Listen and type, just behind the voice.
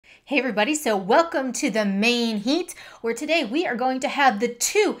Hey everybody, so welcome to the main heat, where today we are going to have the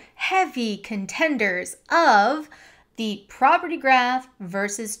two heavy contenders of the property graph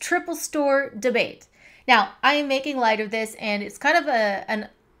versus triple store debate. Now, I am making light of this, and it's kind of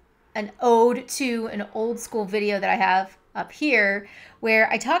an ode to an old school video that I have up here where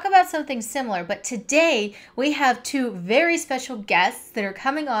I talk about something similar, but today we have two very special guests that are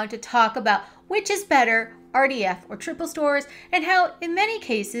coming on to talk about which is better, RDF or triple stores, and how in many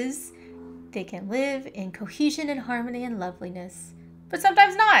cases they can live in cohesion and harmony and loveliness, but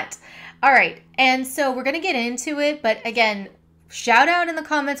sometimes not. All right, and so we're going to get into it, but again, shout out in the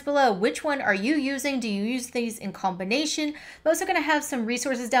comments below, which one are you using? Do you use these in combination? I'm also going to have some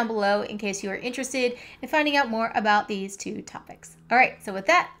resources down below in case you are interested in finding out more about these two topics. All right, so with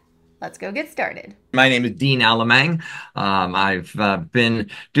that, let's go get started. My name is Dean Allemang. I've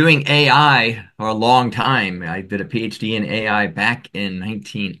been doing AI for a long time. I did a PhD in AI back in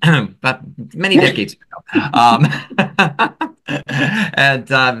about many decades ago.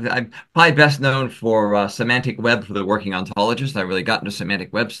 And I'm probably best known for semantic web for the working ontologist. I really got into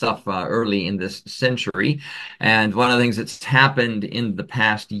semantic web stuff early in this century. And one of the things that's happened in the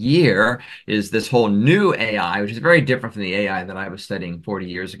past year is this whole new AI, which is very different from the AI that I was studying 40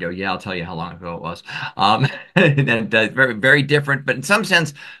 years ago. Yeah, I'll tell you how long ago it was. And very, very different, but in some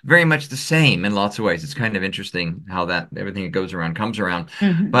sense, very much the same in lots of ways. It's kind of interesting how that everything that goes around comes around.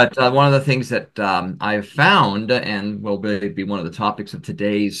 But one of the things that I've found, and will be one of the topics of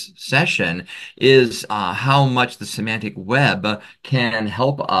today's session, is how much the semantic web can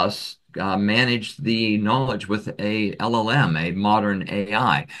help us manage the knowledge with a LLM, a modern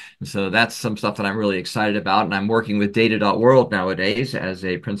AI. And so that's some stuff that I'm really excited about. And I'm working with Data.World nowadays as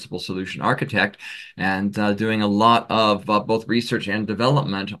a principal solution architect and doing a lot of both research and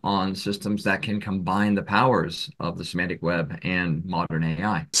development on systems that can combine the powers of the semantic web and modern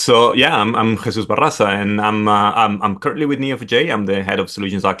AI. So yeah, I'm Jesus Barrasa, and I'm currently with Neo4j. I'm the head of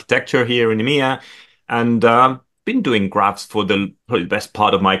solutions architecture here in EMEA, and been doing graphs for the probably the best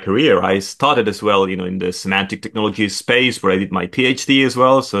part of my career. I started as well, in the semantic technology space where I did my PhD as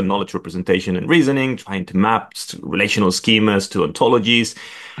well. So knowledge representation and reasoning, trying to map relational schemas to ontologies.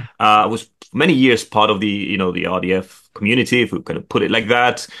 I was many years part of the RDF community, if we kind of put it like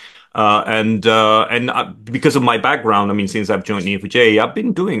that. Because of my background, I mean, since I've joined Neo4j,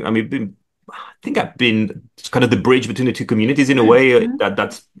 I think I've been kind of the bridge between the two communities in a way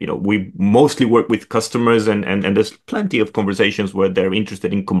we mostly work with customers and there's plenty of conversations where they're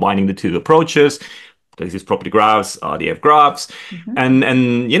interested in combining the two approaches. This is property graphs, RDF graphs, and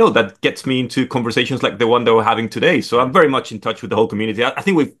that gets me into conversations like the one that we're having today. So I'm very much in touch with the whole community. I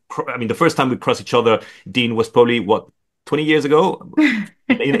think the first time we crossed each other, Dean, was probably 20 years ago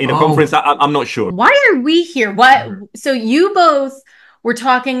in a conference. I'm not sure. Why are we here? So you both were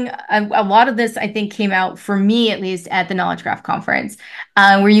talking, a lot of this, I think, came out for me, at least, at the Knowledge Graph conference,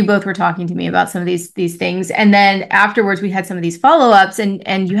 where you both were talking to me about some of these things. And then afterwards, we had some of these follow-ups,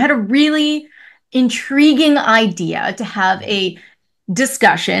 and you had a really intriguing idea to have a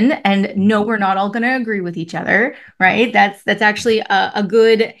discussion. And no, we're not all going to agree with each other, right? That's actually a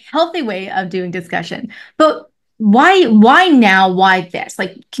good, healthy way of doing discussion. But why now? Why this?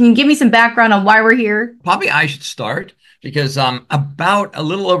 Like, can you give me some background on why we're here? Probably I should start because about a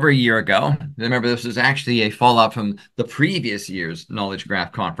little over a year ago, remember this was actually a fallout from the previous year's Knowledge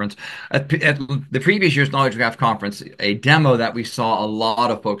Graph conference. At the previous year's Knowledge Graph conference, a demo that we saw a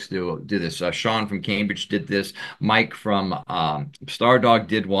lot of folks do this. Sean from Cambridge did this. Mike from Stardog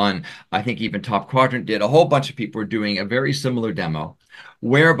did one. I think even Top Quadrant did. A whole bunch of people were doing a very similar demo,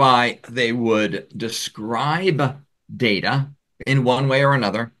 whereby they would describe data in one way or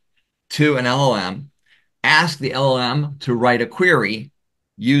another to an LLM, ask the LLM to write a query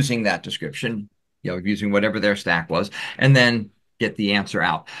using that description, using whatever their stack was, and then get the answer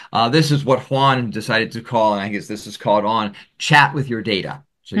out. This is what Juan decided to call, and I guess this is called on chat with your data.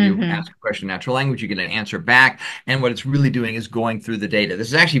 So you ask a question in natural language, you get an answer back, and what it's really doing is going through the data. This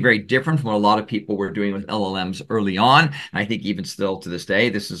is actually very different from what a lot of people were doing with LLMs early on. And I think even still to this day,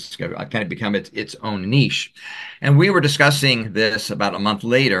 this is kind of become its own niche. And we were discussing this about a month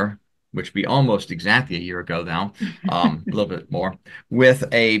later, which would be almost exactly a year ago now, a little bit more, with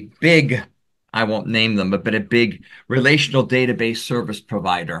a big, I won't name them, but a big relational database service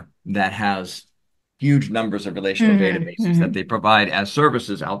provider that has huge numbers of relational databases that they provide as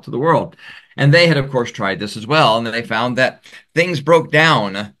services out to the world. And they had, of course, tried this as well. And then they found that things broke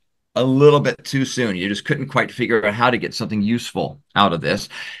down a little bit too soon. You just couldn't quite figure out how to get something useful out of this.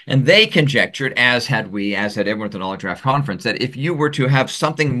 And they conjectured, as had everyone at the Knowledge Graph conference, that if you were to have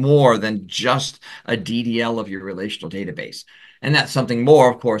something more than just a DDL of your relational database, And that something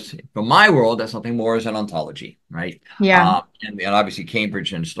more, of course, from my world, that something more is an ontology, right? Yeah. And obviously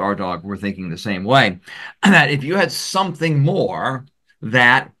Cambridge and Stardog were thinking the same way, that if you had something more,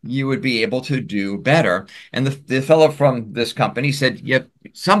 that you would be able to do better. And the fellow from this company said, yep,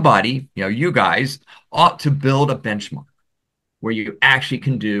 somebody, you guys ought to build a benchmark where you actually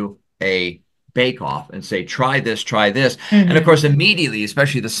can do a bake off and say, try this, try this. And of course, immediately,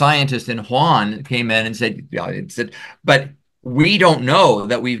 especially the scientist in Juan came in and said, but we don't know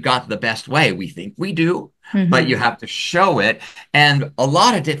that we've got the best way. We think we do, but you have to show it. And a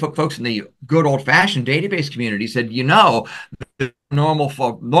lot of folks in the good old fashioned database community said, the normal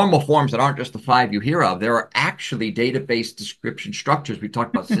forms that aren't just the 5 you hear of. There are actually database description structures we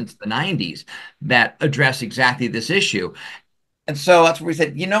talked about since the 90s that address exactly this issue. And so that's where we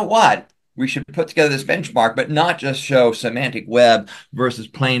said, you know what? We should put together this benchmark, but not just show semantic web versus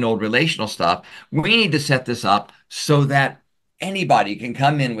plain old relational stuff. We need to set this up so that anybody can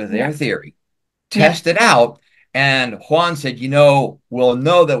come in with their theory, test it out. And Juan said, we'll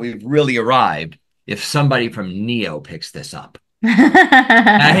know that we've really arrived if somebody from Neo picks this up. And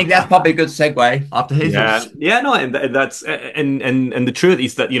I think that's probably a good segue off to Jesus. No, and that's and the truth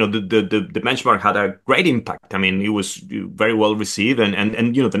is that the benchmark had a great impact. I mean, it was very well received,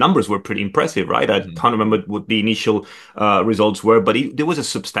 and the numbers were pretty impressive, right? I can't remember what the initial results were, but there was a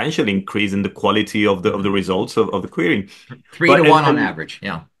substantial increase in the quality of the results of the querying, 3 to 1 on average.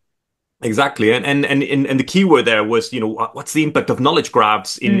 Yeah. Exactly, and the key word there was, what's the impact of knowledge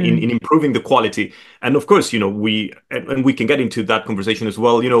graphs in improving the quality? And of course, we can get into that conversation as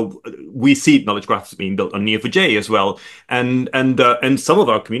well. We see knowledge graphs being built on Neo4j as well, and some of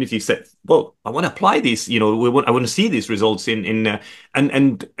our community said, well, I want to apply these. I want to see these results and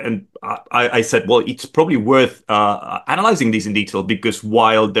I said, well, it's probably worth analyzing these in detail, because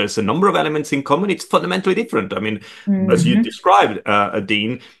while there's a number of elements in common, it's fundamentally different. I mean, as you described,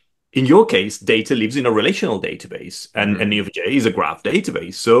 Dean. In your case, data lives in a relational database, and Neo4j is a graph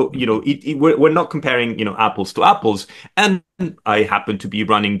database. So, we're not comparing, apples to apples. And I happen to be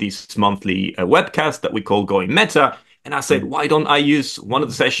running this monthly webcast that we call Going Meta. And I said, why don't I use one of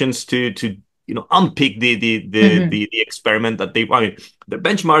the sessions to unpick the experiment that the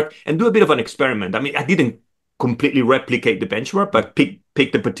benchmark, and do a bit of an experiment. I mean, I didn't completely replicate the benchmark, but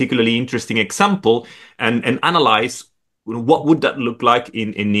picked a particularly interesting example and analyze what would that look like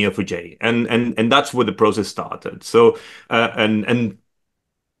in Neo4j, and that's where the process started. So and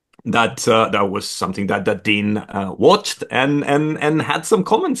that was something that Dean watched and had some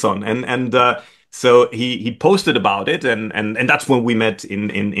comments on, and so he posted about it, and that's when we met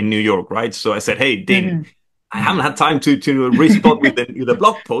in New York, right? So I said, hey, Dean, I haven't had time to respond with the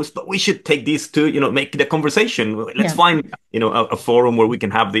blog post, but we should take this to make it a conversation. Let's find a forum where we can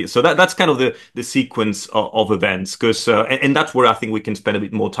have this. So that's kind of the sequence of events, because and that's where I think we can spend a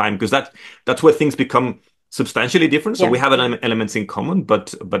bit more time, because that's where things become substantially different. So we have elements in common,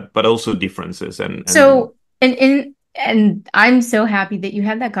 but also differences. And I'm so happy that you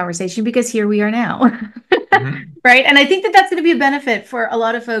had that conversation, because here we are now, right? And I think that that's going to be a benefit for a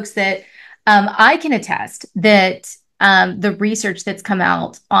lot of folks that. I can attest that the research that's come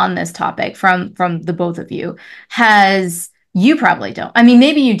out on this topic from the both of you you probably don't. I mean,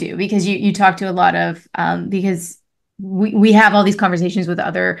 maybe you do, because you talk to a lot of, because we have all these conversations with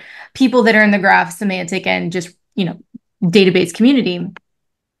other people that are in the graph, semantic, and just, database community.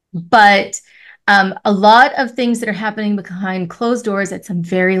 But a lot of things that are happening behind closed doors at some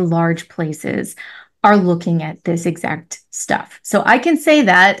very large places are looking at this exact stuff. So I can say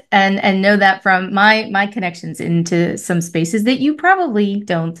that and know that from my connections into some spaces that you probably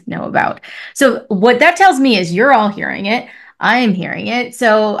don't know about. So what that tells me is you're all hearing it. I am hearing it.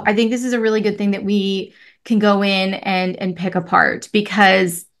 So I think this is a really good thing that we can go in and pick apart,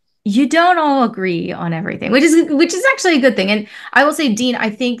 because you don't all agree on everything, which is actually a good thing. And I will say, Dean,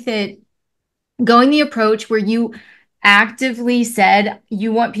 I think that going the approach where you actively said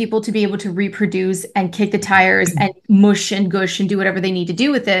you want people to be able to reproduce and kick the tires and mush and gush and do whatever they need to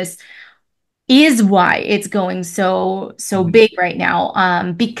do with this is why it's going so big right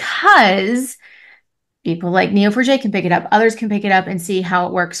now, because people like Neo4j can pick it up, others can pick it up and see how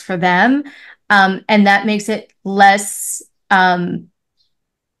it works for them, and that makes it less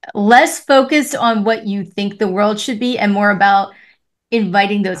focused on what you think the world should be and more about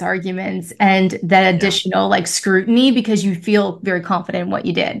inviting those arguments and that additional scrutiny, because you feel very confident in what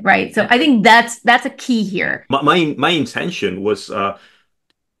you did, right? So I think that's a key here. My intention was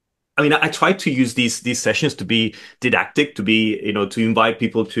I mean, I try to use these sessions to be didactic, to be, to invite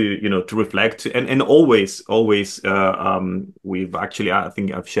people to, to reflect, and always, we've actually, I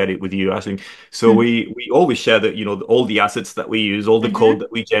think I've shared it with you, Ashleigh. So Mm-hmm. we always share that, all the assets that we use, all the code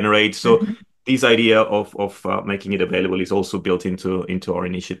that we generate. So Mm-hmm. this idea of making it available is also built into our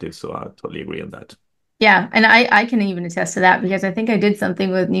initiative. So I totally agree on that. Yeah, and I can even attest to that because I think I did something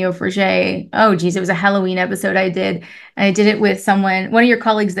with Neo4j. Oh, geez, it was a Halloween episode I did. And I did it with one of your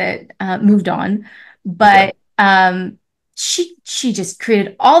colleagues that moved on, Okay. but she just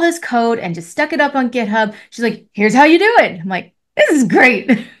created all this code and just stuck it up on GitHub. She's like, "Here's how you do it." I'm like, "This is great."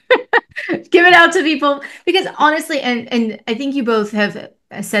 Give it out to people because honestly, and I think you both have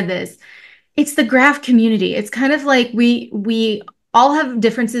said this, it's the graph community. It's kind of like we all have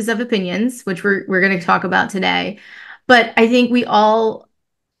differences of opinions, which we're going to talk about today. But I think we all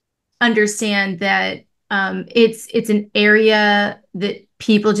understand that it's an area that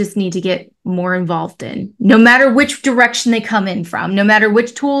people just need to get more involved in, no matter which direction they come in from, no matter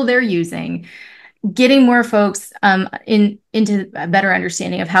which tool they're using. Getting more folks into a better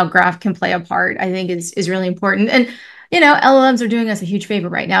understanding of how graph can play a part, I think is really important. And LLMs are doing us a huge favor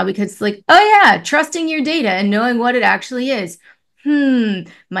right now because it's like, oh yeah, trusting your data and knowing what it actually is,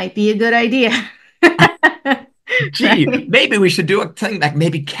 might be a good idea. Gee, Right? maybe we should do a thing like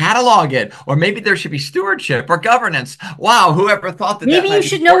maybe catalog it, or maybe there should be stewardship or governance. Wow, whoever thought that Maybe that you might be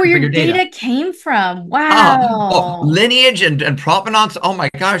should know where important for your your data? data came from. Oh, Wow. lineage and provenance. Oh my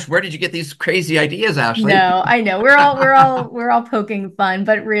gosh, where did you get these crazy ideas, Ashleigh? No, I know. We're all poking fun,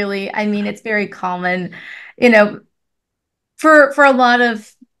 but really, I mean, it's very common, you know, for a lot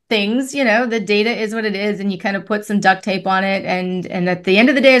of things, the data is what it is, and you kind of put some duct tape on it, and at the end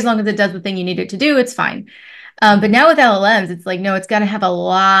of the day, as long as it does the thing you need it to do, it's fine. But now with LLMs, it's like, no, it's got to have a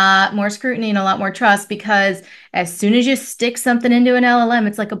lot more scrutiny and a lot more trust because as soon as you stick something into an LLM,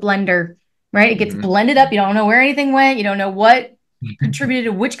 it's like a blender, right? It gets Mhm. blended up. You don't know where anything went. You don't know what contributed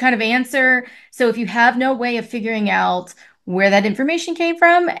to which kind of answer. So if you have no way of figuring out where that information came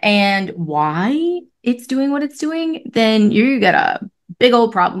from and why it's doing what it's doing, then you got a big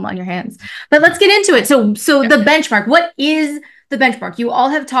old problem on your hands. But let's get into it. So Yeah, the benchmark, what is the benchmark? You all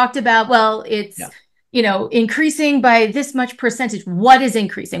have talked about, well, it's yeah, increasing by this much percentage. What is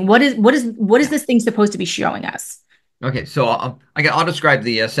increasing? What is yeah. this thing supposed to be showing us? Okay, so I'll describe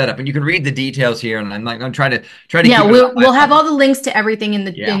the setup, and you can read the details here, and I'm not going to try to Yeah, keep it we'll have all the links to everything in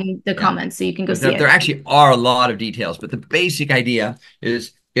the Yeah, in the yeah. comments so you can go Because see there it. actually are a lot of details, but the basic idea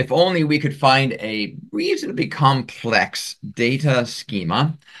is if only we could find a reasonably complex data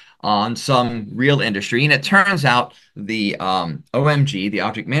schema on some real industry. And it turns out the OMG, the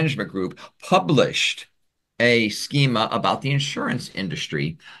Object Management Group, published a schema about the insurance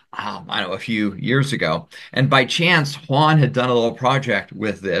industry, I don't know, a few years ago. And by chance, Juan had done a little project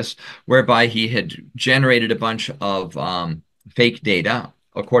with this whereby he had generated a bunch of fake data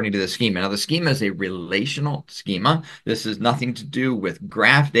according to the schema. Now, the schema is a relational schema. This has nothing to do with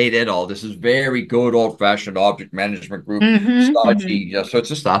graph data at all. This is very good old-fashioned object management group, Mm-hmm, stodgy, mm-hmm.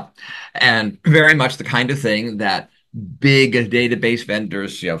 sorts of stuff, and very much the kind of thing that big database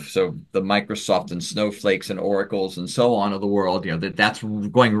vendors, so the Microsoft and Snowflakes and Oracles and so on of the world, that's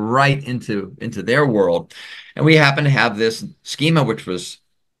going right into their world. And we happen to have this schema, which was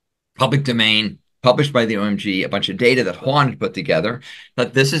public domain, published by the OMG, a bunch of data that Juan had put together,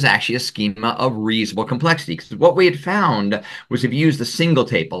 that this is actually a schema of reasonable complexity. Because what we had found was if you used a single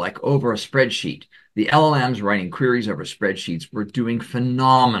table, like over a spreadsheet, the LLMs writing queries over spreadsheets were doing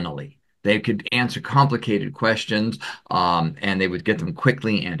phenomenally. They could answer complicated questions, and they would get them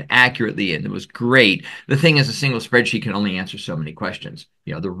quickly and accurately, and it was great. The thing is, a single spreadsheet can only answer so many questions.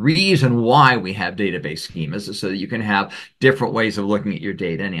 The reason why we have database schemas is so that you can have different ways of looking at your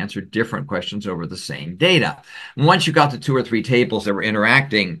data and answer different questions over the same data. And once you got to two or three tables that were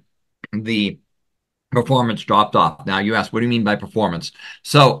interacting, the performance dropped off. Now you ask, what do you mean by performance?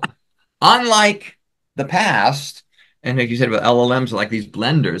 So unlike the past, and like you said with LLMs, like these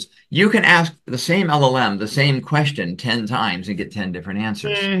blenders, you can ask the same LLM the same question 10 times and get 10 different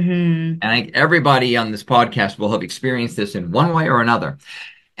answers. Mm-hmm. And everybody on this podcast will have experienced this in one way or another.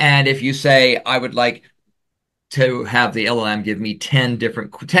 And if you say, I would like to have the LLM give me 10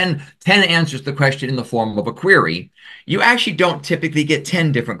 answers to the question in the form of a query, you actually don't typically get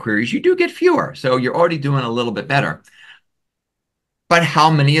 10 different queries. You do get fewer. So you're already doing a little bit better. But how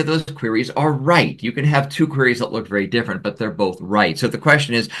many of those queries are right? You can have two queries that look very different, but they're both right. So the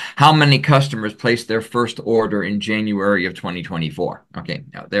question is, how many customers placed their first order in January of 2024? Okay,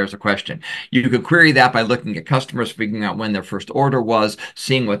 now there's a question. You could query that by looking at customers, figuring out when their first order was,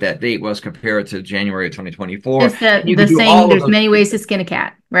 seeing what that date was compared to January of 2024. It's You the can do saying, all of there's those many ways to skin a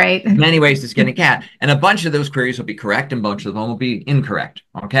cat, right? many ways to skin a cat. And a bunch of those queries will be correct and a bunch of them will be incorrect.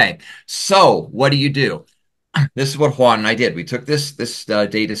 Okay, so what do? This is what Juan and I did. We took this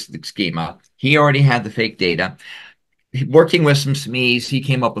data schema. He already had the fake data. Working with some SMEs, he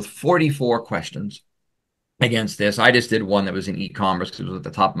came up with 44 questions against this. I just did one that was in e-commerce because it was at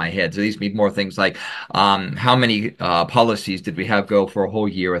the top of my head. So these be more things like how many policies did we have go for a whole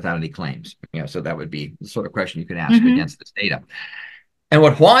year without any claims? So that would be the sort of question you could ask against this data. And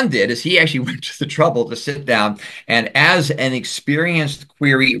what Juan did is he actually went to the trouble to sit down and, as an experienced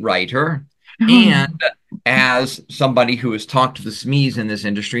query writer and as somebody who has talked to the SMEs in this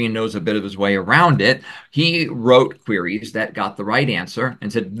industry and knows a bit of his way around it, he wrote queries that got the right answer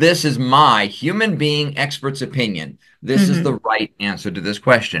and said, this is my human being expert's opinion. This is the right answer to this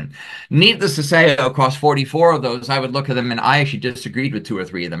question. Needless to say, across 44 of those, I would look at them and I actually disagreed with 2 or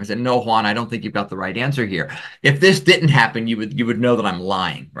 3 of them. I said, no, Juan, I don't think you've got the right answer here. If this didn't happen, you would know that I'm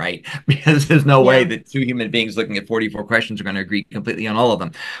lying, right? Because there's no way that 2 human beings looking at 44 questions are going to agree completely on all of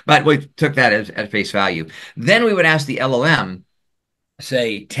them. But we took that as at face value. Then we would ask the LLM,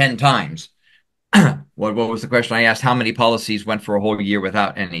 say, 10 times. What was the question I asked? How many policies went for a whole year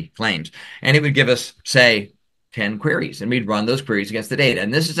without any claims? And it would give us, say, 10 queries, and we'd run those queries against the data.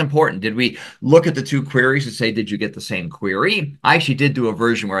 And this is important. Did we look at the 2 queries and say, did you get the same query? I actually did do a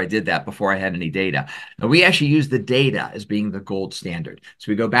version where I did that before I had any data. Now, we actually use the data as being the gold standard. So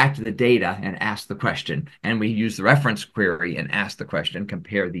we go back to the data and ask the question, and we use the reference query and ask the question,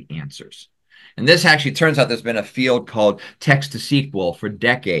 compare the answers. And this actually turns out there's been a field called text to SQL for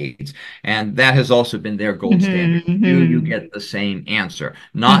decades, and that has also been their gold standard. Do you get the same answer?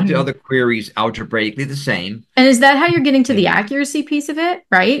 Not the other queries algebraically the same. And is that how you're getting to the accuracy piece of it,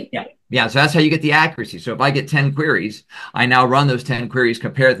 right? Yeah. Yeah, so that's how you get the accuracy. So if I get 10 queries, I now run those 10 queries,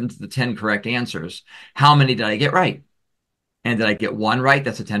 compare them to the 10 correct answers. How many did I get right? And did I get 1 right?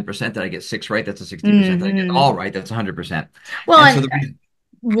 That's a 10%. Did I get 6 right? That's a 60%. Did I get all right? That's 100%. Well, so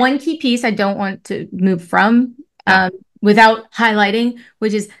one key piece I don't want to move from without highlighting,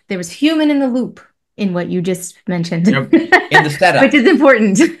 which is there was human in the loop in what you just mentioned. In the setup. Which is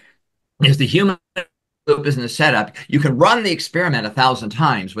important. Is the human loop is in the setup. You can run the experiment 1,000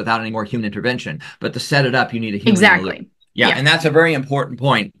 times without any more human intervention, but to set it up, you need a human in the loop. Yeah, and that's a very important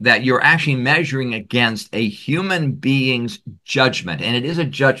point, that you're actually measuring against a human being's judgment. And it is a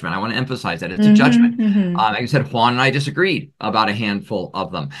judgment. I want to emphasize that. It's a judgment. Like I said, Juan and I disagreed about a handful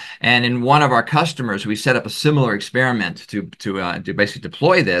of them. And in one of our customers, we set up a similar experiment to basically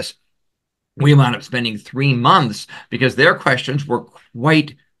deploy this. We wound up spending 3 months because their questions were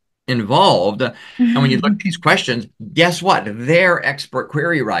quite involved. And when you look at these questions, guess what? Their expert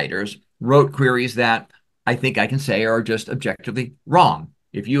query writers wrote queries that I think I can say are just objectively wrong.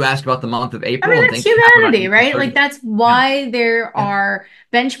 If you ask about the month of April, that's humanity, right? Like that's why there are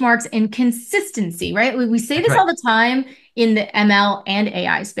benchmarks and consistency, right? We say this all the time in the ML and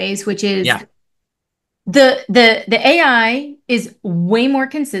AI space, which is the AI is way more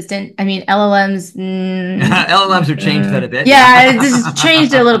consistent. I mean, LLMs LLMs have changed that a bit. Yeah, it's just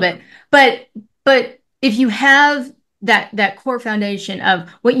changed a little bit. But if you have that core foundation of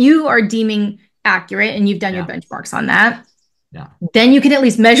what you are deeming accurate and you've done your benchmarks on that, then you can at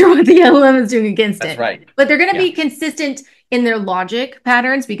least measure what the LLM is doing against it. That's right. But they're going to be consistent in their logic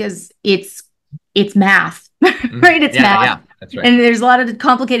patterns because it's math, right? It's math. Yeah, that's right. And there's a lot of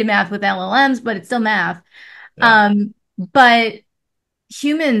complicated math with LLMs, but it's still math. But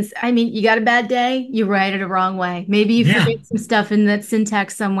humans, I mean, you got a bad day, you write it a wrong way. Maybe you forget some stuff in that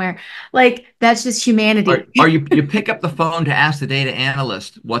syntax somewhere. Like that's just humanity. Or you pick up the phone to ask the data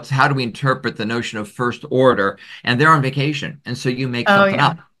analyst, how do we interpret the notion of first order? And they're on vacation. And so you make something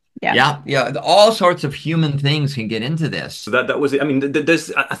up. Yeah. All sorts of human things can get into this. So that was it. I mean,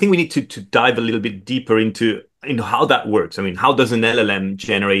 I think we need to dive a little bit deeper into how that works. I mean, how does an LLM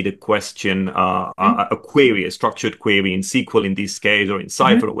generate a question, a query, a structured query in SQL in this case, or in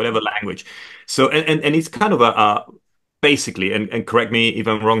Cypher or whatever language? So, and it's kind of basically, and correct me if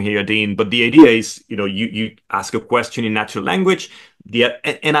I'm wrong here, Dean, but the idea is, you ask a question in natural language,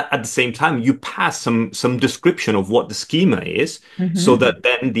 and at the same time, you pass some description of what the schema is, so that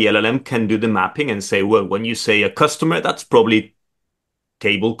then the LLM can do the mapping and say, well, when you say a customer, that's probably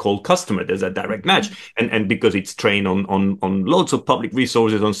table called customer. There's a direct match. And because it's trained on loads of public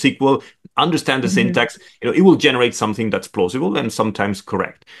resources on SQL, understand the syntax, it will generate something that's plausible and sometimes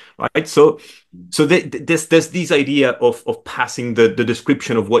correct, right? So there's this idea of passing the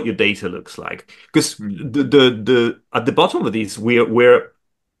description of what your data looks like, because the at the bottom of this we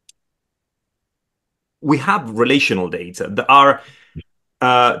have relational data that are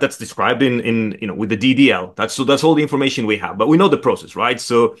that's described in with the DDL. That's all the information we have, but we know the process, right?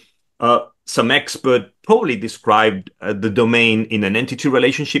 So some expert probably described the domain in an entity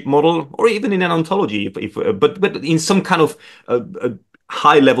relationship model, or even in an ontology, but in some kind of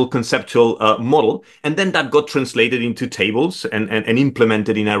high level conceptual model, and then that got translated into tables and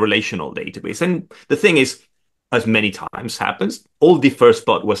implemented in a relational database. And the thing is, as many times happens, all the first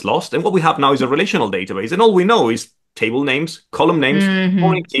part was lost, and what we have now is a relational database, and all we know is table names, column names,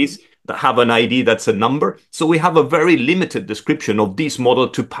 foreign keys that have an ID that's a number. So we have a very limited description of this model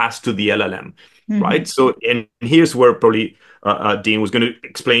to pass to the LLM, right? So, and here's where probably Dean was going to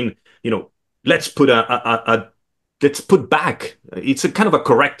explain, let's put let's put back, it's a kind of a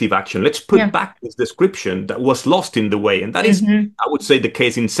corrective action. Let's put back this description that was lost in the way. And that is, I would say, the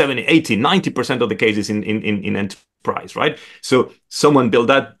case in 70, 80, 90% of the cases in enterprise, right? So someone built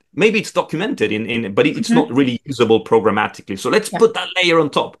that. Maybe it's documented but it's not really usable programmatically. So let's put that layer on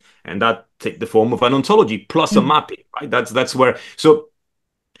top, and that take the form of an ontology plus a mapping, right? That's where. So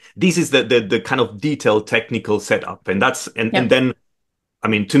this is the kind of detailed technical setup, and then, I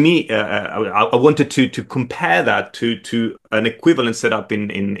mean, to me, I wanted to compare that to an equivalent setup in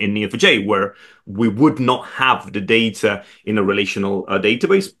Neo4j, where we would not have the data in a relational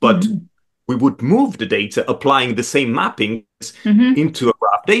database, but we would move the data applying the same mappings into a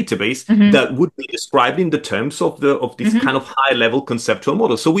graph database that would be described in the terms of this kind of high level conceptual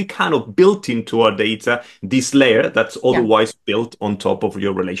model. So we kind of built into our data this layer that's otherwise built on top of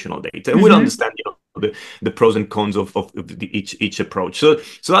your relational data, and we'll understand the pros and cons of each approach. So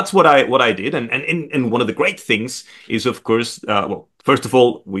that's what I did, and one of the great things is, of course, well, first of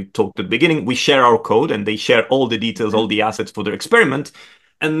all, we talked at the beginning, we share our code, and they share all the details, all the assets for their experiment,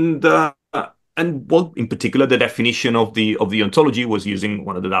 and well, in particular, the definition of the ontology was using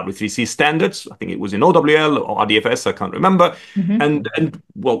one of the W3C standards. I think it was in OWL or RDFS, I can't remember. And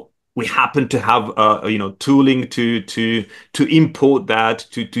well, we happen to have tooling to import that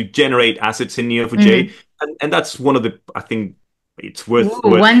to generate assets in Neo4j, and that's one of the, I think it's worth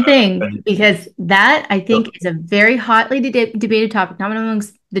one thing, because that, I think, is a very hotly debated topic, not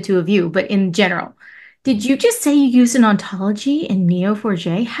amongst the two of you, but in general. Did you just say you used an ontology in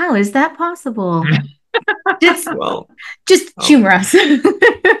Neo4j? How is that possible? Just humor us.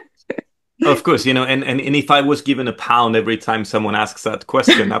 Of course, and if I was given £1 every time someone asks that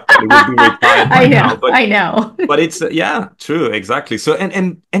question, I probably would be retired by now. But, I know. But it's true, exactly. So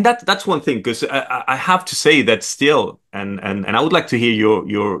and that's one thing, because I have to say that still, and I would like to hear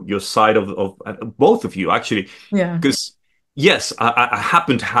your side of both of you, actually, because. Yes, I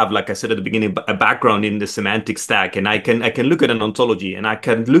happen to have, like I said at the beginning, a background in the semantic stack, and I can look at an ontology, and I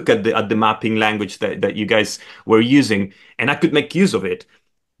can look at the mapping language that you guys were using, and I could make use of it.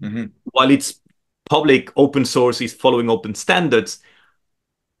 While it's public, open source, is following open standards.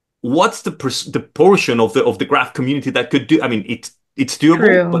 What's the portion of the graph community that could do? I mean, it's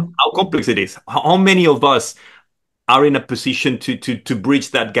doable, but how complex it is? How many of us are in a position to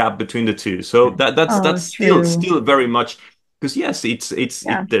bridge that gap between the two? So that's still very much. Because yes, it's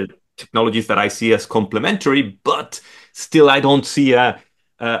the technologies that I see as complementary, but still I don't see you're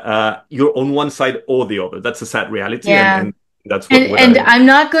on one side or the other. That's a sad reality, and that's what. And I'm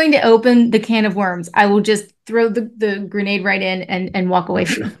not going to open the can of worms. I will just throw the grenade right in and walk away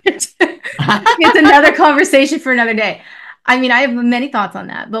from it. It's another conversation for another day. I mean, I have many thoughts on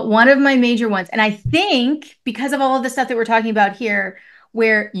that, but one of my major ones, and I think because of all of the stuff that we're talking about here,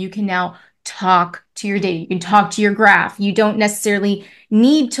 where you can now talk to your data, you can talk to your graph. You don't necessarily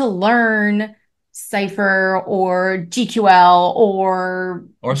need to learn Cypher or GQL or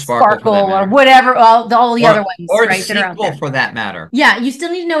Sparkle or whatever, all the other ones, or right? SQL, that are out there. For that matter. Yeah, you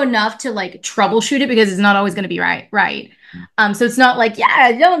still need to know enough to like troubleshoot it, because it's not always going to be right. So it's not like,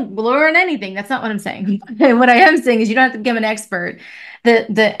 don't learn anything. That's not what I'm saying. What I am saying is you don't have to become an expert.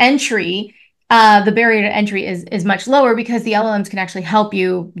 The entry. The barrier to entry is much lower, because the LLMs can actually help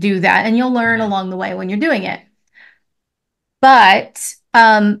you do that, and you'll learn along the way when you're doing it. But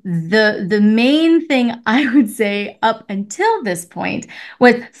the main thing I would say up until this point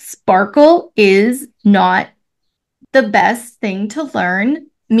was Sparkle is not the best thing to learn,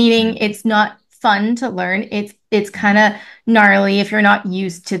 meaning it's not fun to learn. It's kind of gnarly if you're not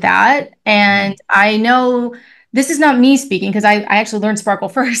used to that. And I know this is not me speaking because I actually learned Sparkle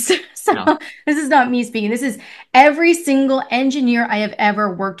first. So No. this is not me speaking. This is every single engineer I have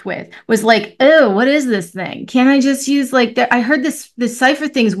ever worked with was like, oh, what is this thing? Can I just use like I heard this Cypher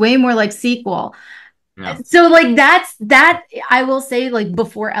thing is way more like SQL. Yeah. So like that I will say like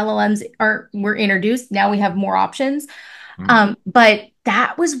before LLMs were introduced, now we have more options. But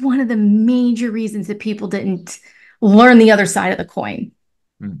that was one of the major reasons that people didn't learn the other side of the coin,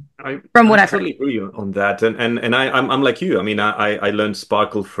 from what I I've heard. totally agree on that, and I'm like you. I mean, I learned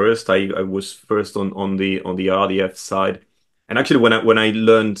Sparkle first. I was first on the RDF side, and actually when I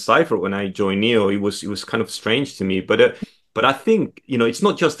learned Cypher when I joined Neo, it was kind of strange to me. But I think it's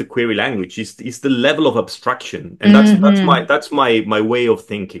not just the query language; it's the level of abstraction, and that's my way of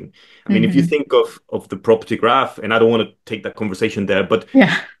thinking. I mean, if you think of the property graph, and I don't want to take that conversation there, but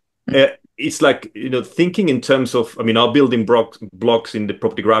Yeah. it's like thinking in terms of, I mean, our building blocks in the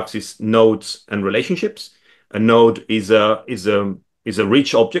property graphs is nodes and relationships. A node is a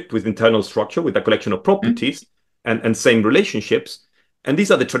rich object with internal structure with a collection of properties and same relationships. And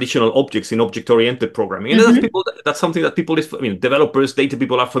these are the traditional objects in object-oriented programming. And that's something that developers, data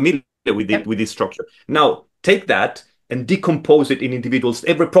people are familiar with this structure. Now take that and decompose it in individuals.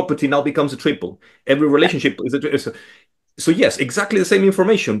 Every property now becomes a triple. Every relationship is a. So yes, exactly the same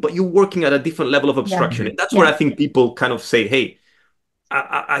information, but you're working at a different level of abstraction. And that's where I think people kind of say, hey,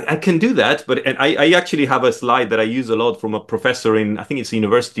 I can do that. And I actually have a slide that I use a lot from a professor in, I think it's the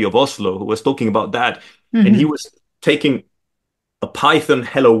University of Oslo, who was talking about that. And he was taking a Python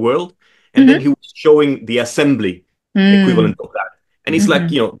hello world, and then he was showing the assembly equivalent of that. And he's like,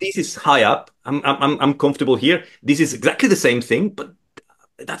 this is high up. I'm comfortable here. This is exactly the same thing, but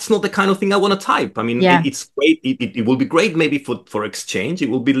that's not the kind of thing I want to type. I mean, it's great. It will be great maybe for Exchange. It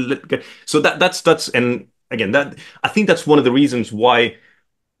will be so that's and again that I think that's one of the reasons why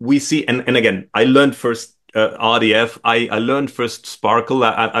we see and again I learned first RDF. I learned first Sparkle.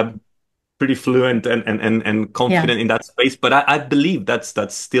 I'm pretty fluent and confident in that space, but I believe that's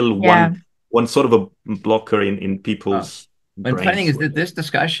still one sort of a blocker in people's. And funny thing is that this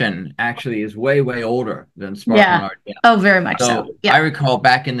discussion actually is way, way older than Sparkle and RDF. Oh, very much so. I recall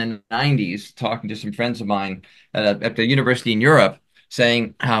back in the 90s talking to some friends of mine at the university in Europe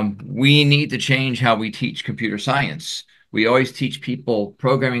saying, we need to change how we teach computer science. We always teach people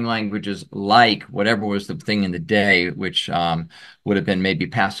programming languages like whatever was the thing in the day, which would have been maybe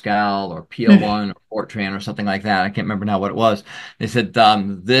Pascal or PL1 or Fortran or something like that. I can't remember now what it was. They said,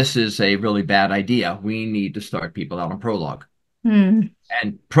 this is a really bad idea. We need to start people out on Prolog. And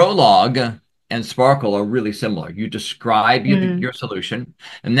Prolog and Sparkle are really similar. You describe your solution,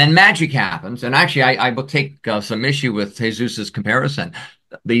 and then magic happens. And actually, I will take some issue with Jesus's comparison.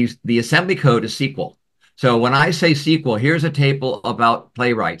 The assembly code is SQL. So when I say SQL, here's a table about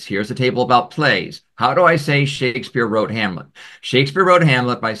playwrights. Here's a table about plays. How do I say Shakespeare wrote Hamlet? Shakespeare wrote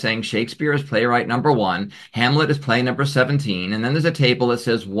Hamlet by saying Shakespeare is playwright number 1. Hamlet is play number 17. And then there's a table that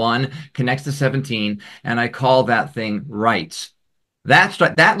says 1 connects to 17. And I call that thing rights.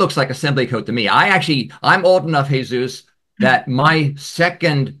 That looks like assembly code to me. I'm old enough, Jesus, that my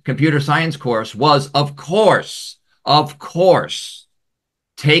second computer science course was, of course,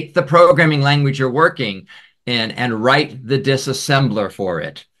 take the programming language you're working in and write the disassembler for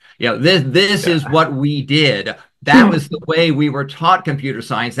it. This is what we did. That was the way we were taught computer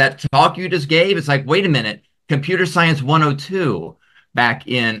science. That talk you just gave, it's like, wait a minute, computer science 102 back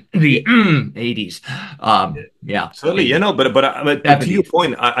in the 80s. Certainly, but to your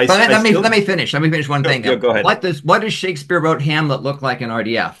point, let me finish one thing. Go ahead. What does Shakespeare wrote Hamlet look like in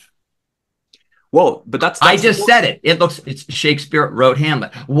RDF? Well, but that's I just said it. It's Shakespeare wrote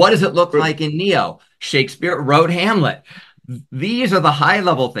Hamlet. What does it look like in Neo? Shakespeare wrote Hamlet. These are the high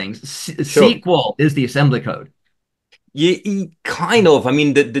level things. SQL is the assembly code. Yeah, kind of. I mean,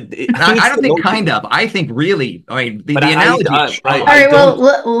 I don't think kind of. I think really. I mean, the analogy. All right. Well,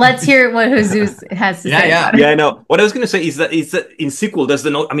 let's hear what Jesus has to say. Yeah. No. What I was going to say is that in SQL, there's the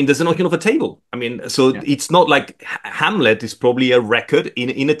notion of a table. I mean, so it's not like Hamlet is probably a record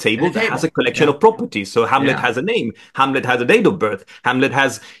in a table that has a collection of properties. So Hamlet has a name. Hamlet has a date of birth. Hamlet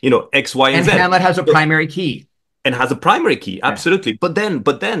has X, Y, and Z. Hamlet has a primary key. And has a primary key, absolutely. But then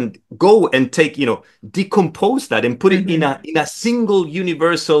go and take, decompose that and put it in a single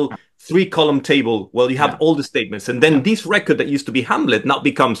universal 3-column table. Well, you have all the statements, and then this record that used to be Hamlet now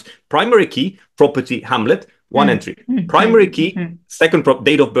becomes primary key, property Hamlet, 1 entry, primary key, second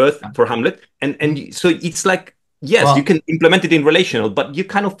date of birth for Hamlet, and so it's like. Yes, you can implement it in relational, but you're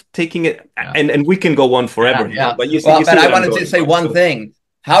kind of taking it, and we can go on forever. But I wanted to say one thing.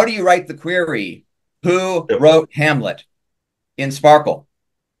 How do you write the query? Who wrote Hamlet in Sparkle?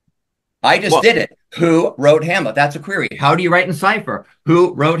 I just did it. Who wrote Hamlet? That's a query. How do you write in cipher?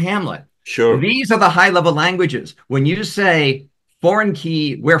 Who wrote Hamlet? Sure. These are the high-level languages. When you say foreign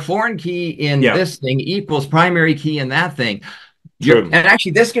key, where foreign key in this thing equals primary key in that thing. And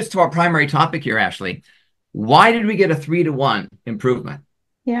actually, this gets to our primary topic here, Ashleigh. Why did we get a 3-to-1 improvement?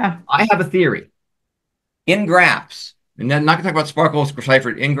 Yeah. I have a theory. In graphs, and I'm not going to talk about sparkles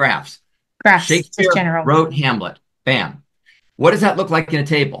ciphered in graphs. Graphs, Shakespeare wrote Hamlet. Bam. What does that look like in a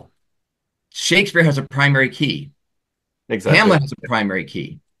table? Shakespeare has a primary key. Exactly. Hamlet has a primary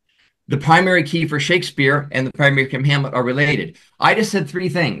key. The primary key for Shakespeare and the primary key of Hamlet are related. I just said 3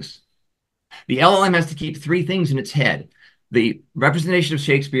 things. The LLM has to keep 3 things in its head. The representation of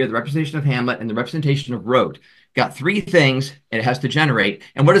Shakespeare, the representation of Hamlet, and the representation of wrote. Got 3 things, and it has to generate.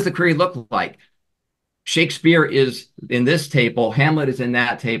 And what does the query look like? Shakespeare is in this table, Hamlet is in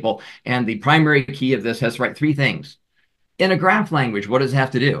that table, and the primary key of this has to write 3 things. In a graph language, what does it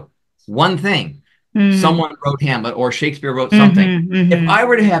have to do? 1 thing. Someone wrote Hamlet or Shakespeare wrote something. If I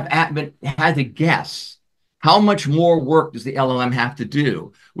were to have had to guess, how much more work does the LLM have to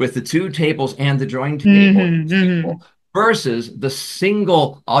do with the 2 tables and the joined table versus the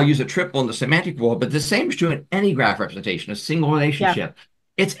single, I'll use a triple in the semantic world, but the same is true in any graph representation, a single relationship.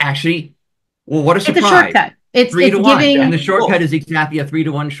 It's actually, well, what a surprise. It's a shortcut. It's 3-to-1. And the shortcut is exactly a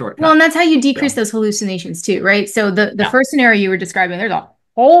 3-to-1 shortcut. Well, and that's how you decrease those hallucinations too, right? So the first scenario you were describing, there's a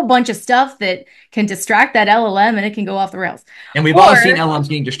whole bunch of stuff that can distract that LLM and it can go off the rails. And we've all seen LLMs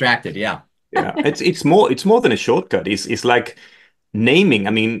getting distracted. Yeah. It's more than a shortcut. It's like naming.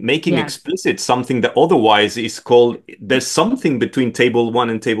 I mean, making explicit something that otherwise is called. There's something between table 1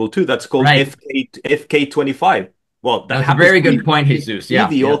 and table 2 that's called FK25. Well, that's a very good point, Jesus.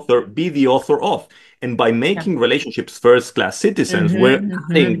 Be the author of. And by making relationships first-class citizens, we're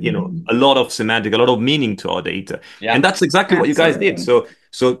adding, a lot of semantic, a lot of meaning to our data. And that's exactly what you guys did. So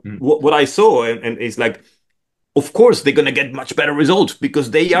what I saw and is like, of course, they're going to get much better results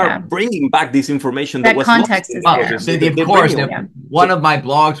because they are bringing back this information that was context is there. Of course, one of my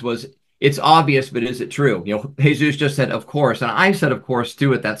blogs was, it's obvious, but is it true? Jesus just said, of course. And I said, of course,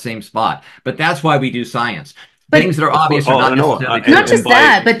 too, at that same spot. But that's why we do science. But things that are obvious are not necessarily not just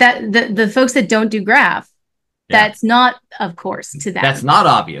that, but that the folks that don't do graph, that's not of course to them. That's not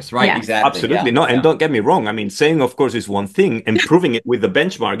obvious, right? Exactly. Absolutely not. And don't get me wrong. I mean, saying of course is one thing, and proving it with the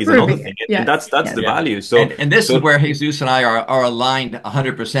benchmark is another thing. And that's the value. So and this is where Jesus and I are aligned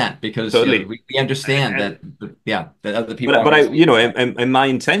 100% because we understand that other people. But and my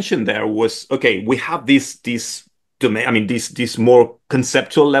intention there was, okay, we have this domain, I mean, this more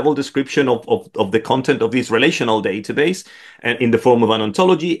conceptual level description of the content of this relational database and in the form of an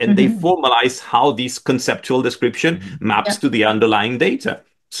ontology, and they formalize how this conceptual description maps to the underlying data.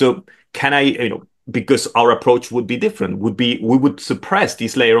 So can I, because our approach would be different, we would suppress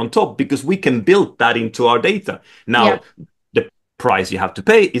this layer on top because we can build that into our data. Now, the price you have to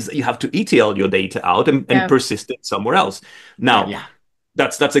pay is that you have to ETL your data out and persist it somewhere else. Now,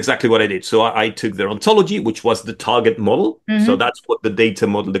 that's exactly what I did. So I took their ontology, which was the target model. So that's what the data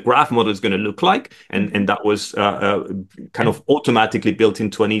model, the graph model is going to look like. And that was kind of automatically built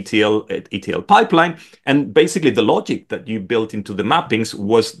into an ETL pipeline. And basically the logic that you built into the mappings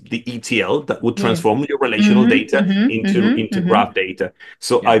was the ETL that would transform your relational data into graph data.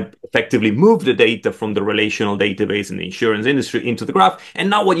 So I effectively moved the data from the relational database in the insurance industry into the graph. And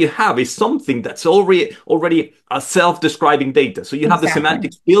now what you have is something that's already a self-describing data. So you have the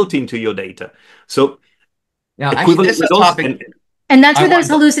semantics built into your data. So actually, this is a topic. And that's where those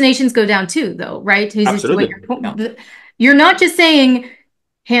hallucinations go down too, though, right? Absolutely. You're not just saying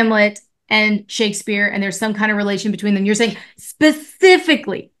Hamlet and Shakespeare and there's some kind of relation between them. You're saying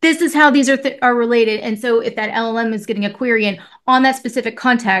specifically, this is how these are related. And so if that LLM is getting a query in on that specific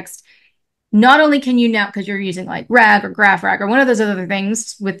context, not only can you now, because you're using like RAG or GraphRag or one of those other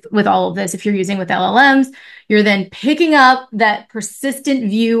things with all of this, if you're using with LLMs, you're then picking up that persistent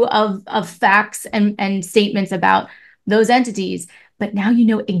view of facts and statements about those entities. But now you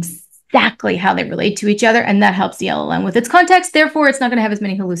know exactly how they relate to each other, and that helps the LLM with its context. Therefore, it's not going to have as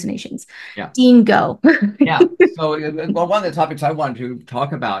many hallucinations. Dean, go. So one of the topics I wanted to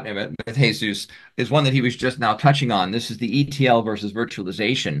talk about with Jesus is one that he was just now touching on. This is the ETL versus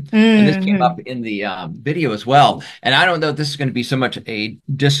virtualization. And this came up in the video as well. And I don't know if this is going to be so much a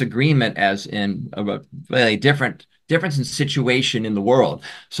disagreement as in a difference in situation in the world.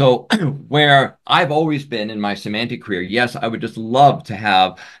 So where I've always been in my semantic career, yes, I would just love to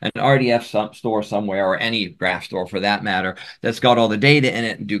have an RDF store somewhere, or any graph store for that matter, that's got all the data in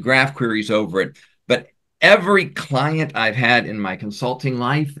it and do graph queries over it. But every client I've had in my consulting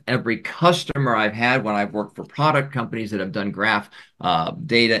life, every customer I've had when I've worked for product companies that have done graph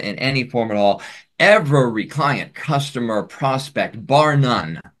data in any form at all, every client, customer, prospect, bar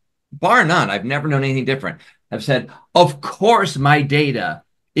none, I've never known anything different, have said, of course, my data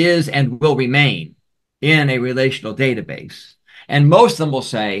is and will remain in a relational database. And most of them will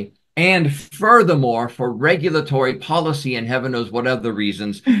say, and furthermore, for regulatory policy and heaven knows what other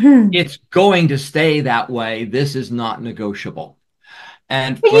reasons, it's going to stay that way. This is not negotiable.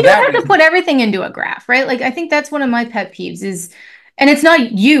 And But for you don't that have to reason, put everything into a graph, right? Like I think that's one of my pet peeves is, and it's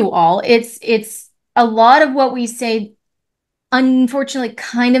not you all, it's a lot of what we say unfortunately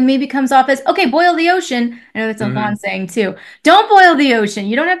kind of maybe comes off as, okay, boil the ocean. I know that's a Vaughn saying too. Don't boil the ocean.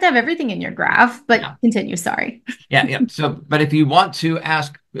 You don't have to have everything in your graph, but yeah. continue. Sorry. Yeah. So, but if you want to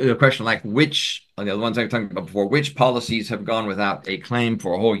ask a question like which, the ones I was talking about before, which policies have gone without a claim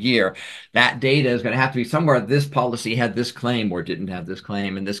for a whole year, that data is going to have to be somewhere. This policy had this claim or didn't have this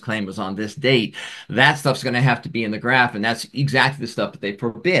claim, and this claim was on this date. That stuff's going to have to be in the graph, and that's exactly the stuff that they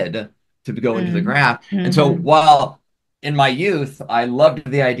forbid to go into the graph. And so, while in my youth, I loved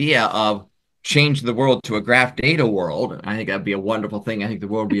the idea of change the world to a graph data world. I think that'd be a wonderful thing. I think the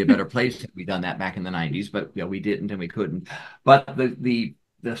world would be a better place if we'd done that back in the 90s, but we didn't and we couldn't. But the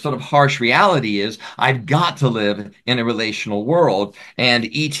sort of harsh reality is I've got to live in a relational world, and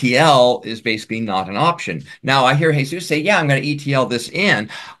ETL is basically not an option. Now I hear Jesus say, yeah, I'm going to ETL this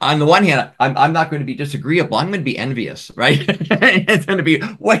in. On the one hand, I'm not going to be disagreeable. I'm going to be envious, right? It's going to be,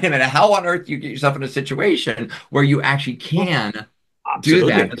 wait a minute, how on earth do you get yourself in a situation where you actually can do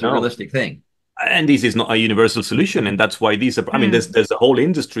that as a realistic thing? And this is not a universal solution, and that's why these are. I mean, there's a whole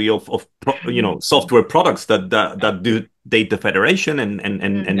industry of software products that do data federation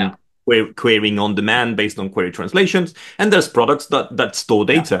and querying on demand based on query translations. And there's products that store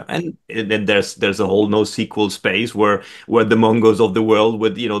data, and then there's a whole NoSQL space where the Mongos of the world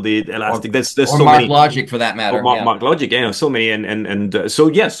with the Elastic. There's or so Mark many. Logic for that matter. Mark Logic, so many, and so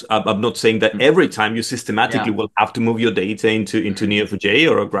yes, I'm not saying that every time you systematically will have to move your data into Neo4j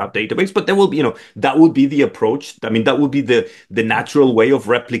or a graph database, but there will be, that would be the approach. I mean, that would be the natural way of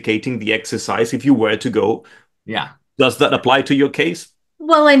replicating the exercise if you were to go. Yeah. Does that apply to your case?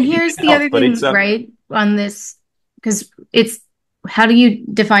 Well, and here's the other thing, right, on this, because it's how do you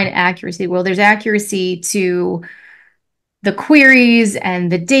define accuracy? Well, there's accuracy to the queries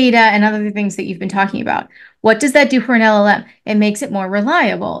and the data and other things that you've been talking about. What does that do for an LLM? It makes it more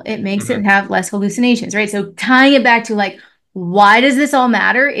reliable. It makes it have less hallucinations, right? So tying it back to like, why does this all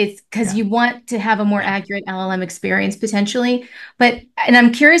matter? It's because you want to have a more accurate LLM experience potentially. And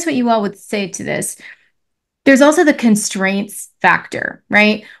I'm curious what you all would say to this. There's also the constraints factor,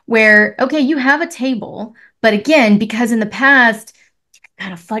 right? Where, okay, you have a table, but again, because in the past, you could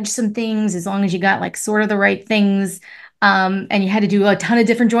kind of fudge some things as long as you got like sort of the right things, and you had to do a ton of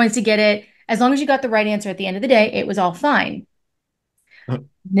different joins to get it. As long as you got the right answer at the end of the day, it was all fine.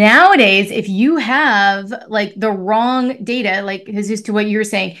 Nowadays, if you have like the wrong data, like this is to what you were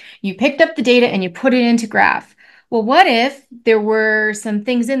saying, you picked up the data and you put it into graph. Well, what if there were some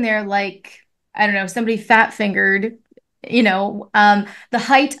things in there like, I don't know, somebody fat fingered, the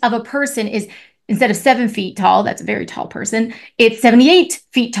height of a person is instead of 7 feet tall, that's a very tall person, it's 78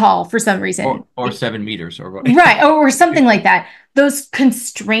 feet tall for some reason. Or 7 meters or what. Right. Or something like that. Those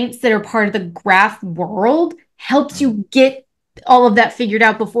constraints that are part of the graph world helps you get all of that figured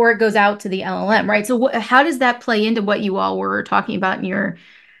out before it goes out to the LLM, right? So how does that play into what you all were talking about in your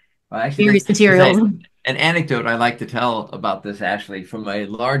various materials? An anecdote I like to tell about this, Ashleigh, from a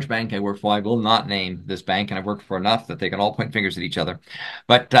large bank I work for. I will not name this bank, and I've worked for enough that they can all point fingers at each other.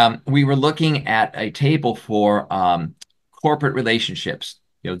 But we were looking at a table for corporate relationships.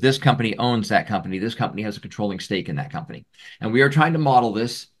 This company owns that company. This company has a controlling stake in that company. And we are trying to model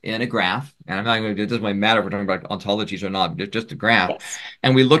this in a graph. And I'm not going to, it doesn't really matter if we're talking about ontologies or not, just a graph. Yes.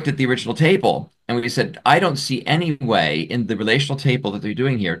 And we looked at the original table and we said, I don't see any way in the relational table that they're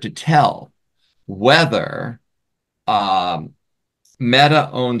doing here to tell whether Meta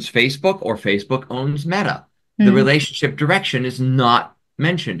owns Facebook or Facebook owns Meta. The relationship direction is not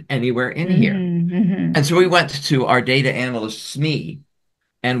mentioned anywhere in here. And so we went to our data analyst, Smee,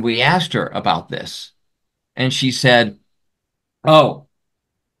 and we asked her about this. And she said, oh,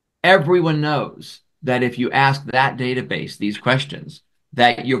 everyone knows that if you ask that database these questions,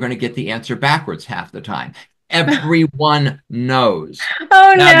 that you're going to get the answer backwards half the time. Everyone knows.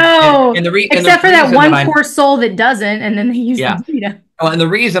 Oh, now, no. Except for that one poor soul that doesn't, and then they use the data. Well, and the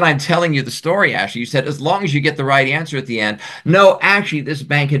reason I'm telling you the story, Ashley, you said as long as you get the right answer at the end. No, actually, this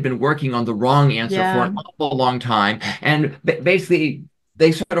bank had been working on the wrong answer for an awful long time. And basically,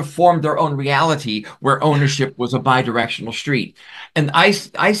 they sort of formed their own reality where ownership was a bi-directional street. And I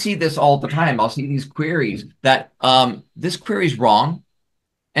see this all the time. I'll see these queries that this query is wrong.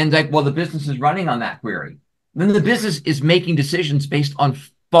 And like, well, the business is running on that query. Then the business is making decisions based on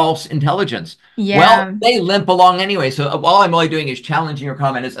false intelligence. Yeah. Well, they limp along anyway. So all I'm only doing is challenging your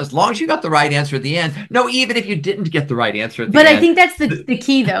comment is as long as you got the right answer at the end. No, even if you didn't get the right answer at the end. But I think that's the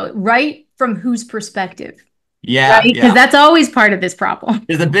key, though, right? From whose perspective? Yeah. Right? Because that's always part of this problem.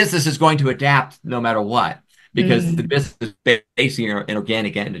 The business is going to adapt no matter what, because the business is basing an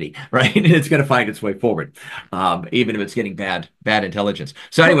organic entity, right? And it's going to find its way forward, even if it's getting bad intelligence.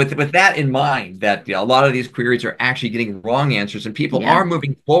 So anyway, with that in mind, that a lot of these queries are actually getting wrong answers, and people are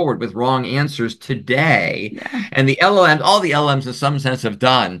moving forward with wrong answers today. Yeah. And the LLMs, all the LLMs in some sense have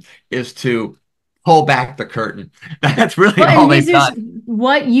done is to pull back the curtain. That's really all they've done.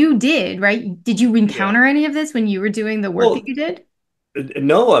 What you did, right? Did you encounter any of this when you were doing the work that you did?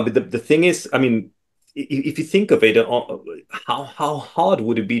 No, I mean, the thing is, I mean, if you think of it, how hard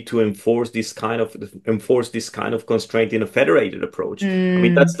would it be to enforce this kind of constraint in a federated approach? I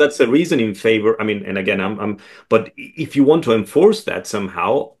mean, that's a reason in favor. I mean, and again, but if you want to enforce that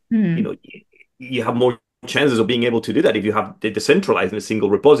somehow, you know, you have more chances of being able to do that if you have it decentralized in a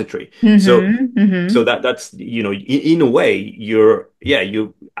single repository. So that's, you know, in a way you're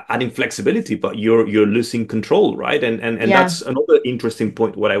adding flexibility, but you're losing control, right? And that's another interesting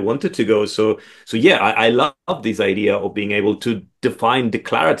point where I wanted to go. So yeah, I love this idea of being able to define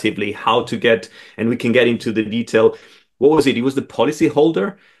declaratively how to get, and we can get into the detail. What was it? It was the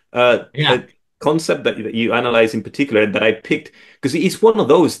policyholder concept that you analyze in particular, and that I picked because it's one of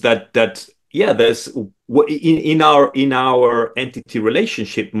those that there's in our entity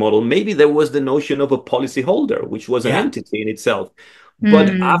relationship model, maybe there was the notion of a policyholder, which was an entity in itself. But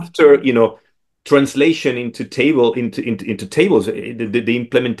after, you know, translation into tables, the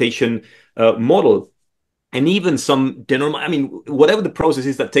implementation model, and even some I mean, whatever the process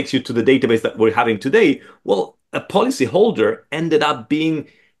is that takes you to the database that we're having today, well, a policyholder ended up being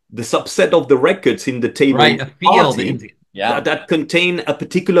the subset of the records in the table, right? A field. That contain a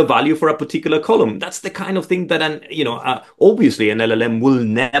particular value for a particular column. That's the kind of thing that obviously an LLM will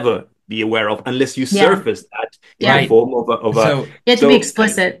never be aware of unless you surface that in the form of you have to be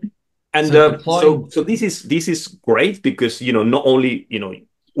explicit. And so this is great because, you know, not only, you know,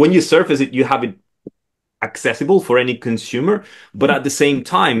 when you surface it, you have it accessible for any consumer, but at the same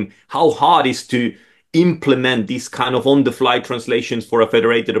time, how hard is to implement these kind of on-the-fly translations for a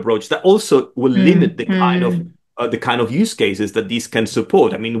federated approach that also will limit the kind of use cases that these can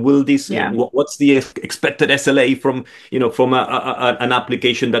support. I mean, will this? What's the expected SLA from an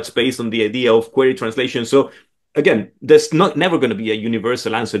application that's based on the idea of query translation? So again, there's never going to be a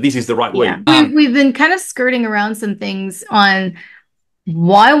universal answer. This is the right way. We've been kind of skirting around some things on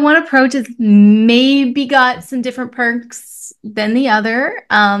why one approach has maybe got some different perks than the other.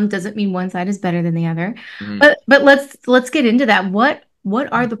 Doesn't mean one side is better than the other. But let's get into that.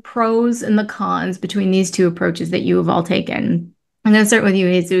 What are the pros and the cons between these two approaches that you have all taken? I'm going to start with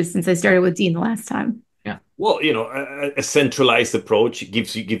you, Jesus, since I started with Dean the last time. Yeah. Well, you know, a centralized approach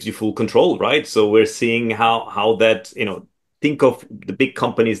gives you full control, right? So we're seeing how that, you know, think of the big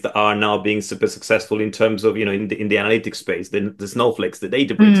companies that are now being super successful in terms of, you know, in the analytics space, the Snowflakes, the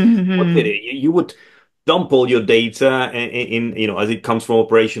Databricks. What you would dump all your data in, you know, as it comes from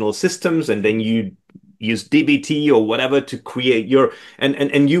operational systems, and then you use DBT or whatever to create your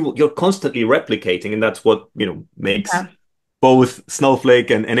and you're constantly replicating, and that's what, you know, makes both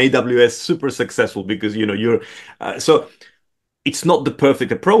Snowflake and AWS super successful, because, you know, you're so it's not the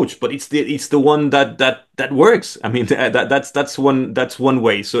perfect approach, but it's the one that works. I mean, that's one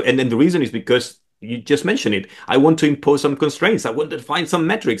way. So and then the reason is because you just mentioned it. I want to impose some constraints. I want to find some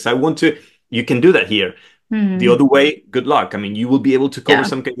metrics. You can do that here. The other way, good luck. I mean, you will be able to cover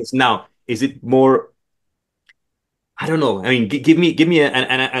some cases. Now, is it more? I don't know. I mean, give me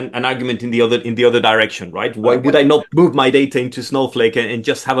an argument in the other direction, right? Why would I not move my data into Snowflake and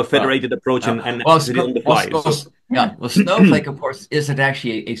just have a federated approach and put it on the fly? Well, Snowflake, of course, isn't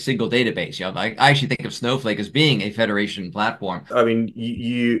actually a single database. You know, I actually think of Snowflake as being a federation platform. I mean,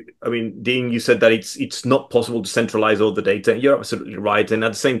 Dean, you said that it's not possible to centralize all the data. You're absolutely right. And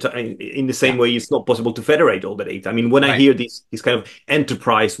at the same time, in the same way, it's not possible to federate all the data. I mean, when I hear this kind of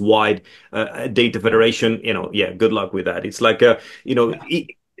enterprise-wide data federation, you know, good luck with that. It's like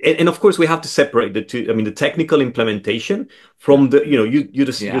and of course we have to separate the two. I mean, the technical implementation from the,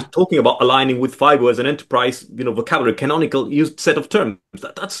 you're talking about aligning with FIBO as an enterprise, vocabulary, canonical used set of terms.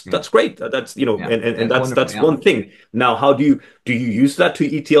 That's great. That's, and that's one thing. Now, how do you use that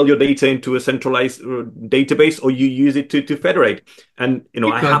to ETL your data into a centralized database, or you use it to federate? And,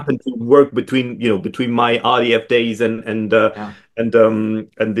 I happen to work between my RDF days and the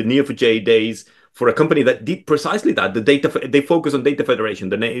Neo4j days for a company that did precisely that. They focus on data federation.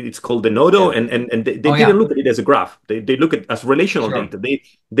 It's called the Nodo, and they didn't look at it as a graph. They look at it as relational data.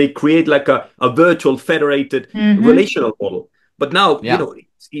 They create like a virtual federated relational model. But now,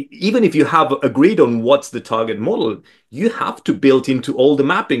 even if you have agreed on what's the target model, you have to build into all the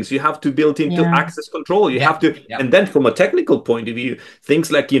mappings. You have to build into access control. You have to, and then from a technical point of view,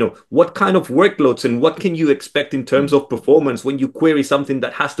 things like, what kind of workloads and what can you expect in terms of performance when you query something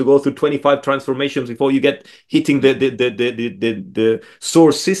that has to go through 25 transformations before you get hitting the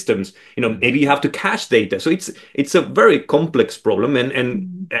source systems. Maybe you have to cache data. So it's a very complex problem,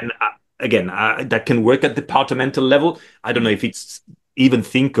 and again, that can work at departmental level. I don't know if it's even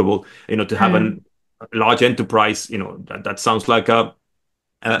thinkable, to have a large enterprise. That sounds like a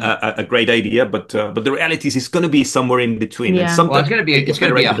great idea, but the reality is it's going to be somewhere in between. Yeah. And sometimes it's going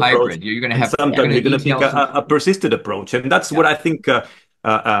to be a hybrid. You're going to have sometimes you're going to pick a persistent approach, and that's what I think.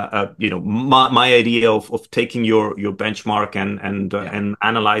 My idea of taking your benchmark and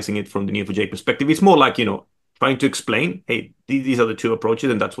analyzing it from the Neo4j perspective is more like trying to explain, hey, these are the two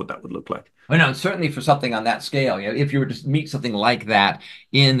approaches, and that's what that would look like. Well, no, certainly for something on that scale, if you were to meet something like that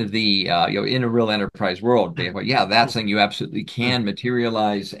in the in a real enterprise world, that's something you absolutely can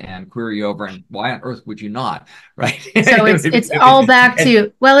materialize and query over. And why on earth would you not, right? So it's all back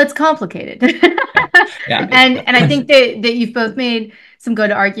to, well, it's complicated. And I think that you've both made some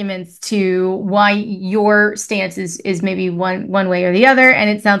good arguments to why your stance is maybe one way or the other, and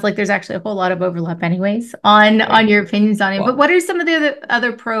it sounds like there's actually a whole lot of overlap anyways on your opinions on it. But what are some of the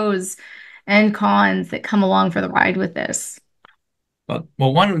other pros and cons that come along for the ride with this? Well,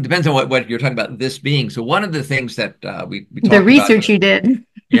 one depends on what you're talking about this being. So one of the things that we talked the research you did.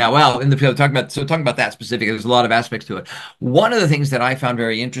 Yeah, well, in the field, talking about that specific, there's a lot of aspects to it. One of the things that I found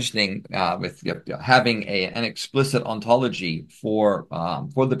very interesting with having an explicit ontology for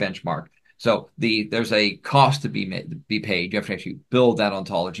the benchmark. So there's a cost to be paid. You have to actually build that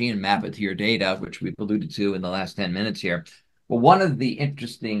ontology and map it to your data, which we've alluded to in the last 10 minutes here. But one of the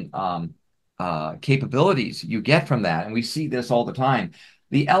interesting capabilities you get from that, and we see this all the time,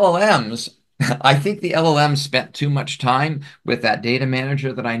 the LLMs. I think the LLM spent too much time with that data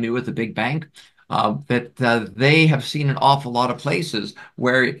manager that I knew at the big bank, that they have seen an awful lot of places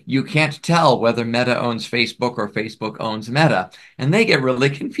where you can't tell whether Meta owns Facebook or Facebook owns Meta. And they get really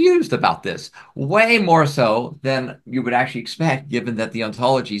confused about this, way more so than you would actually expect, given that the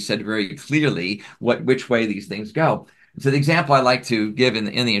ontology said very clearly which way these things go. So the example I like to give in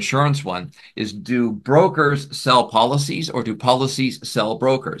the insurance one is, do brokers sell policies, or do policies sell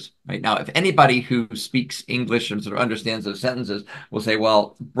brokers? Right now, if anybody who speaks English and sort of understands those sentences will say,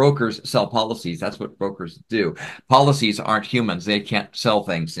 well, brokers sell policies. That's what brokers do. Policies aren't humans. They can't sell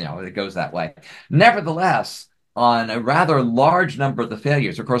things. It goes that way. Nevertheless, on a rather large number of the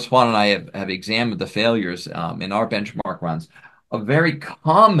failures, of course, Juan and I have examined the failures in our benchmark runs. A very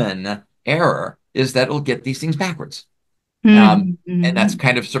common error is that it'll get these things backwards. And that's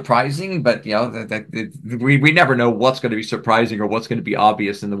kind of surprising, but we never know what's going to be surprising or what's going to be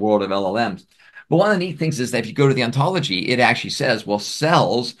obvious in the world of LLMs. But one of the neat things is that if you go to the ontology, it actually says, well,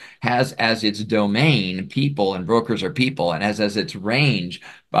 cells has as its domain people, and brokers are people, and as its range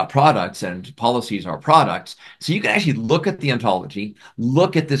products, and policies are products. So you can actually look at the ontology,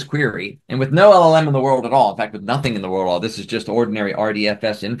 look at this query, and with no LLM in the world at all, in fact, with nothing in the world at all, this is just ordinary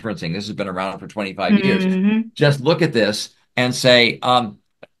RDFS inferencing. This has been around for 25 years. Just look at this and say,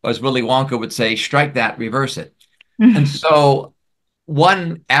 as Willy Wonka would say, strike that, reverse it. And so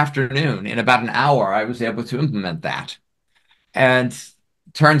one afternoon, in about an hour, I was able to implement that. And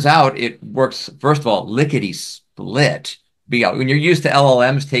turns out it works, first of all, lickety split. When you're used to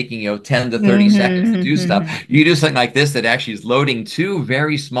LLMs taking 10 to 30 seconds to do stuff, you do something like this that actually is loading two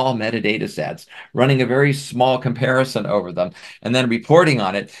very small metadata sets, running a very small comparison over them, and then reporting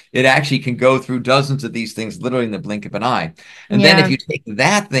on it. It actually can go through dozens of these things literally in the blink of an eye. And then if you take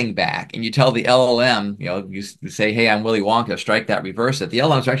that thing back and you tell the LLM, you say, hey, I'm Willy Wonka, strike that, reverse it. The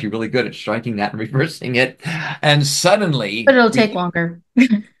LLM's actually really good at striking that and reversing it. And suddenly... But it'll take longer.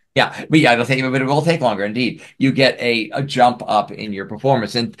 Yeah, but it will take longer. Indeed, you get a jump up in your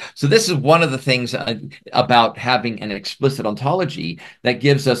performance, and so this is one of the things about having an explicit ontology that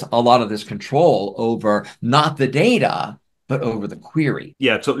gives us a lot of this control over not the data, but over the query.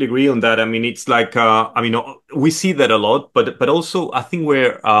 Yeah, totally agree on that. I mean, it's like, we see that a lot, but also I think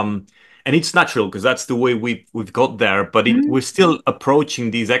and it's natural because that's the way we've got there. But we're still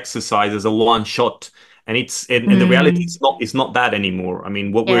approaching these exercises as a one shot, and the reality is not that anymore. I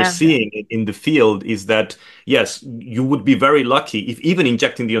mean, what we're seeing in the field is that yes, you would be very lucky if even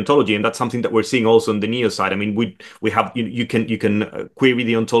injecting the ontology, and that's something that we're seeing also on the Neo side. I mean, we have you can query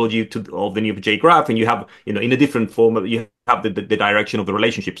the ontology of the Neo4j graph, and you have in a different form you have the direction of the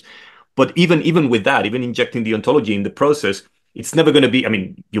relationships. But even with that, even injecting the ontology in the process, it's never going to be. I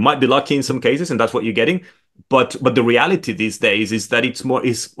mean, you might be lucky in some cases, and that's what you're getting. But the reality these days is that it's more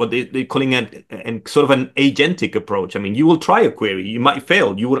is what they're calling an sort of an agentic approach. I mean, you will try a query, you might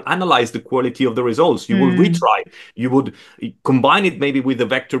fail, you will analyze the quality of the results, you will retry, you would combine it maybe with a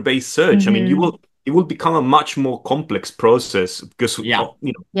vector-based search. I mean, it will become a much more complex process because that's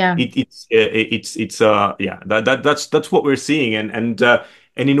what we're seeing,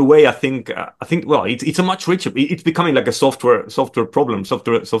 and in a way, I think well, it's a much richer. It's becoming like a software problem,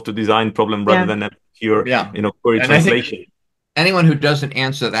 software design problem rather than a pure query translation. Anyone who doesn't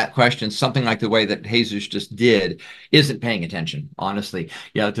answer that question, something like the way that Jesus just did, isn't paying attention. Honestly,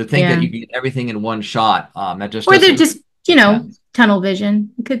 to think that you can get everything in one shot, that just or they're just tunnel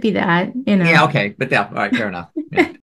vision. It could be that. Yeah, okay, but all right, fair enough. Yeah.